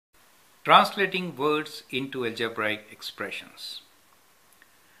Translating words into algebraic expressions.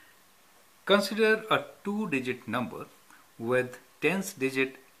 Consider a two-digit number with tens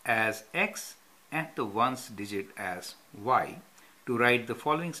digit as x and the ones digit as y to write the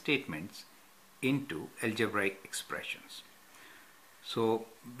following statements into algebraic expressions. So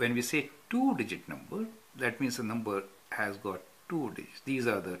when we say two-digit number, that means the number has got two digits. These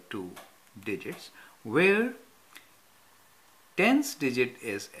are the two digits where tens digit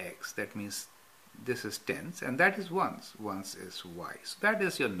is x, that means this is tens, and that is ones. Ones is y. So that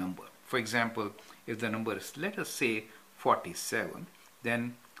is your number. For example, if the number is, let us say, 47,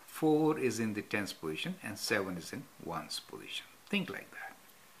 then 4 is in the tens position and 7 is in ones position. Think like that.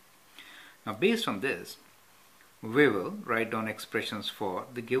 Now based on this, we will write down expressions for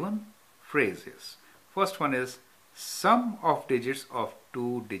the given phrases. First one is sum of digits of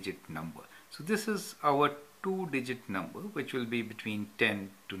two-digit number. So this is our two-digit number, which will be between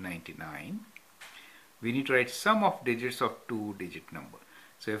 10 to 99. We need to write sum of digits of two-digit number.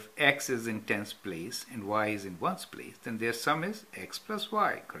 So if x is in tens place and y is in ones place, then their sum is x plus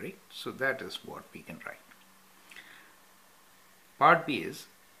y, correct? So that is what we can write. Part B is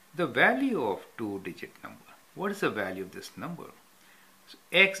the value of two-digit number. What is the value of this number? So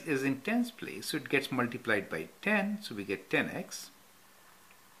x is in tens place, so it gets multiplied by 10, so we get 10x,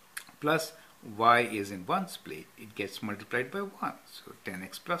 plus y is in ones place, it gets multiplied by 1, so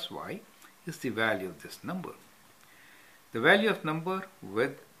 10x plus y is the value of this number. The value of number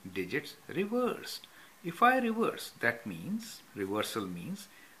with digits reversed. If I reverse, that means, reversal means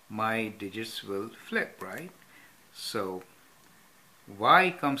my digits will flip, right? So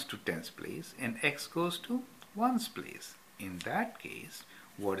y comes to tens place and x goes to ones place. In that case,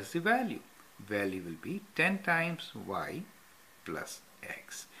 what is the value? Value will be 10 times y plus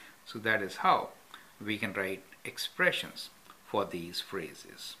x. So that is how we can write expressions for these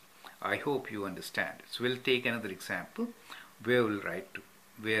phrases. I hope you understand it. So we'll take another example where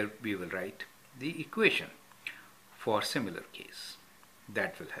we will write the equation for similar case.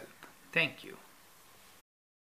 That will help. Thank you.